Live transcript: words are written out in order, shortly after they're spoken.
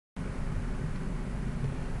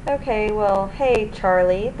Okay, well, hey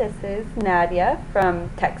Charlie, this is Nadia from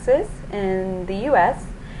Texas in the US,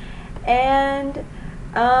 and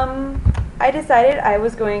I decided I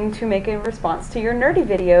was going to make a response to your nerdy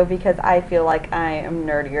video because I feel like I am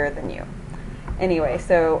nerdier than you. Anyway,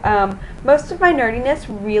 so most of my nerdiness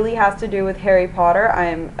really has to do with Harry Potter.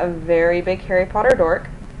 I'm a very big Harry Potter dork.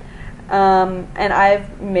 And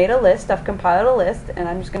I've made a list, I've compiled a list, and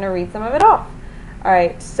I'm just going to read some of it off.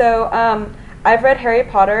 Alright, so I've read Harry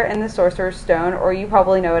Potter and the Sorcerer's Stone, or you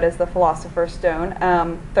probably know it as the Philosopher's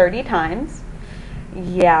Stone, 30 times.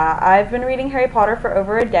 Yeah, I've been reading Harry Potter for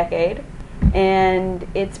over a decade, and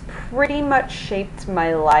it's pretty much shaped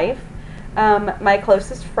my life, my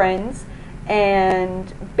closest friends,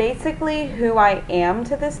 and basically who I am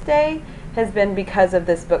to this day has been because of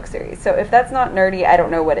this book series. So if that's not nerdy, I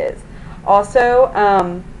don't know what is. Also,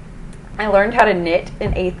 I learned how to knit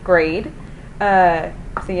in 8th grade.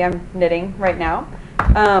 See, I'm knitting right now.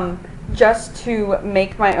 Just to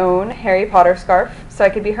make my own Harry Potter scarf so I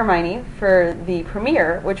could be Hermione for the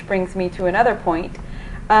premiere, which brings me to another point.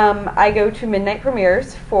 I go to midnight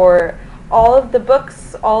premieres for all of the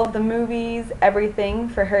books, all of the movies, everything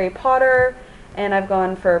for Harry Potter, and I've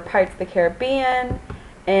gone for Pirates of the Caribbean,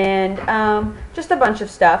 and just a bunch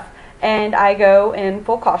of stuff. And I go in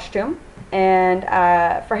full costume, and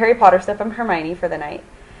for Harry Potter stuff, I'm Hermione for the night.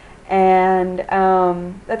 And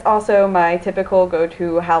that's also my typical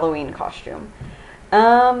go-to Halloween costume.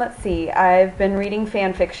 Let's see, I've been reading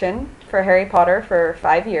fan fiction for Harry Potter for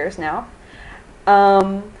 5 years now.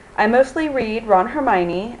 I mostly read Ron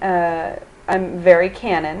Hermione. I'm very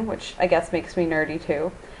canon, which I guess makes me nerdy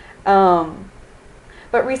too.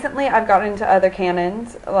 But recently I've gotten into other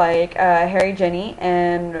canons, like Harry Ginny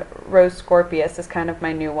and Rose Scorpius is kind of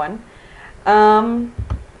my new one.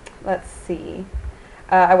 Let's see.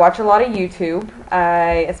 I watch a lot of YouTube.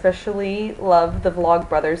 I especially love the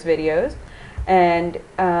Vlogbrothers videos, and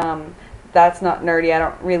that's not nerdy. I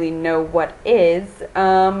don't really know what is.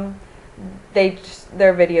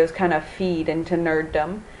 Their videos kind of feed into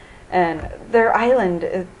nerddom, and their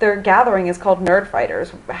gathering is called Nerd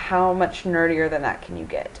Fighters. How much nerdier than that can you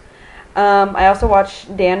get? I also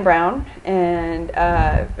watch Dan Brown, and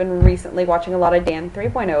I've been recently watching a lot of Dan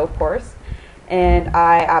 3.0, of course, and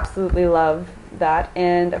I absolutely love that.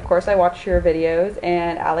 And of course I watch your videos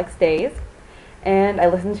and Alex Days, and I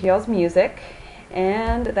listen to y'all's music,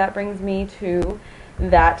 and that brings me to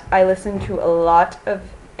that I listen to a lot of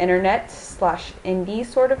internet / indie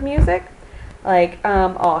sort of music, like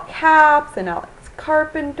All Caps and Alex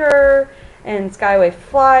Carpenter and Skyway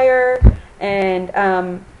Flyer and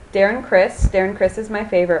Darren Criss. Darren Criss is my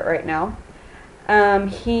favorite right now.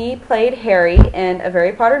 He played Harry in a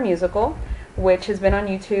Harry Potter musical, which has been on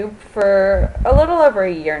YouTube for a little over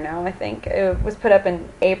a year now, I think. It was put up in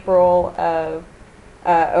April of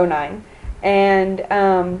 '09. And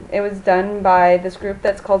it was done by this group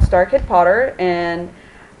that's called Star Kid Potter, and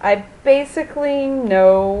I basically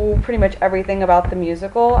know pretty much everything about the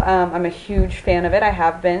musical. I'm a huge fan of it. I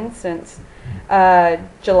have been since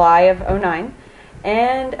July of '09.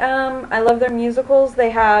 And I love their musicals. They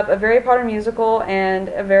have a Harry Potter musical and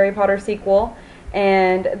a Harry Potter sequel,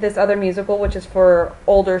 and this other musical, which is for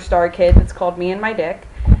older Star Kids. It's called Me and My Dick.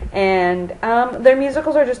 And their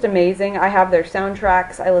musicals are just amazing. I have their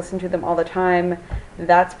soundtracks. I listen to them all the time.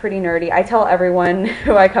 That's pretty nerdy. I tell everyone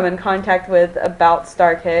who I come in contact with about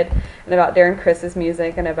Star Kid and about Darren Criss's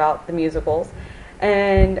music and about the musicals.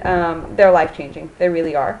 And they're life-changing. They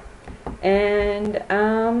really are. And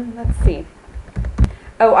let's see.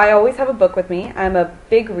 Oh, I always have a book with me. I'm a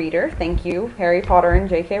big reader. Thank you, Harry Potter and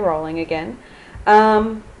J.K. Rowling again.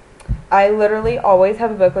 I literally always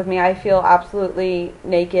have a book with me. I feel absolutely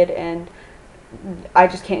naked, and I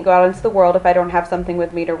just can't go out into the world if I don't have something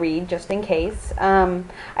with me to read, just in case. I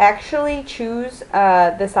actually choose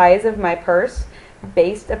the size of my purse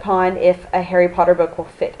based upon if a Harry Potter book will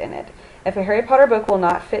fit in it. If a Harry Potter book will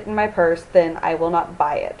not fit in my purse, then I will not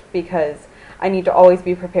buy it, because I need to always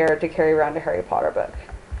be prepared to carry around a Harry Potter book.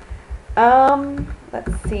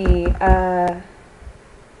 Let's see.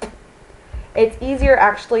 It's easier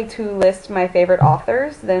actually to list my favorite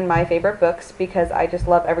authors than my favorite books, because I just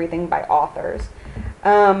love everything by authors.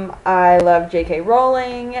 I love J.K.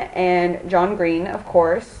 Rowling and John Green, of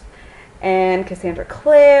course, and Cassandra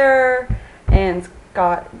Clare and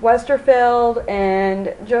Scott Westerfeld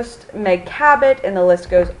and just Meg Cabot, and the list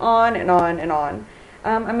goes on and on and on.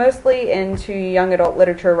 I'm mostly into young adult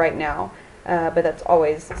literature right now, but that's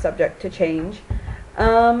always subject to change.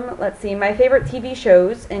 Let's see, my favorite TV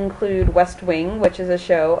shows include West Wing, which is a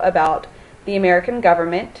show about the American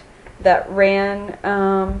government that ran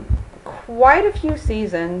quite a few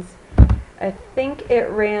seasons. I think it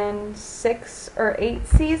ran 6 or 8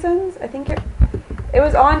 seasons. I think it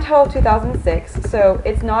was on until 2006, so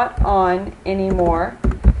it's not on anymore.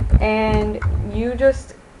 And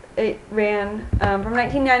it ran from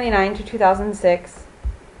 1999 to 2006,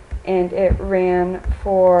 and it ran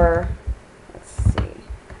for,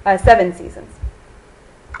 7 seasons.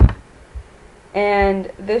 And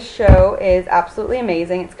this show is absolutely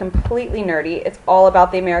amazing. It's completely nerdy. It's all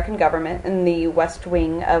about the American government and the West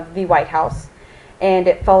Wing of the White House. And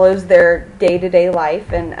it follows their day-to-day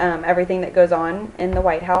life and everything that goes on in the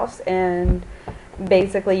White House. And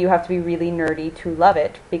basically you have to be really nerdy to love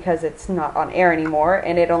it because it's not on air anymore.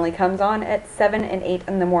 And it only comes on at 7 and 8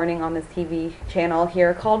 in the morning on this TV channel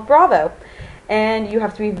here called Bravo. And you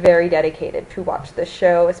have to be very dedicated to watch this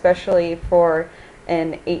show, especially for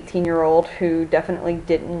an 18-year-old who definitely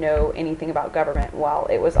didn't know anything about government while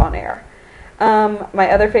it was on air.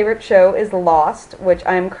 My other favorite show is Lost, which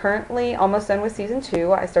I'm currently almost done with season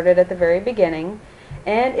 2. I started at the very beginning,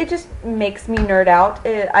 and it just makes me nerd out.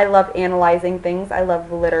 I love analyzing things. I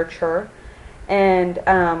love literature, and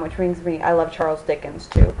which brings me, I love Charles Dickens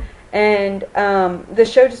too. And the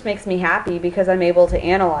show just makes me happy because I'm able to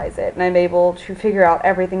analyze it, and I'm able to figure out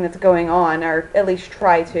everything that's going on, or at least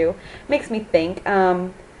try to. It makes me think,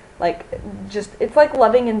 it's like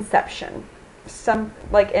loving Inception,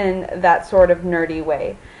 in that sort of nerdy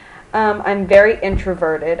way. I'm very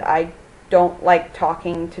introverted. I don't like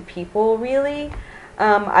talking to people, really.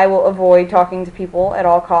 I will avoid talking to people at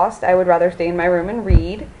all costs. I would rather stay in my room and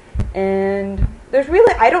read, and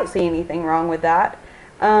I don't see anything wrong with that.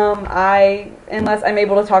 Unless I'm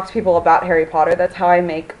able to talk to people about Harry Potter, that's how I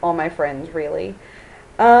make all my friends, really.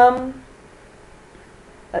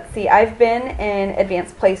 Let's see, I've been in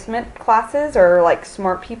advanced placement classes, or like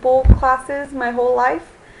smart people classes, my whole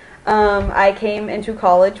life. I came into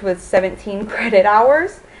college with 17 credit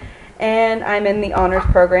hours, and I'm in the honors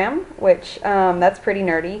program, which, that's pretty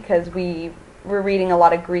nerdy, because we're reading a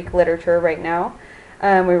lot of Greek literature right now.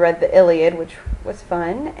 We read the Iliad, which was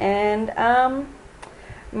fun, and,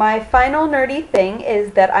 my final nerdy thing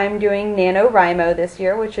is that I'm doing NaNoWriMo this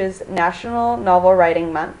year, which is National Novel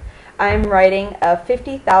Writing Month. I'm writing a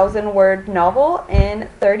 50,000 word novel in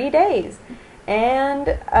 30 days.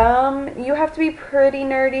 And you have to be pretty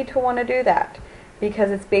nerdy to want to do that,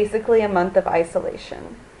 because it's basically a month of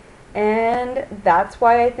isolation. And that's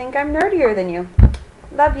why I think I'm nerdier than you.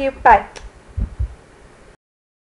 Love you. Bye.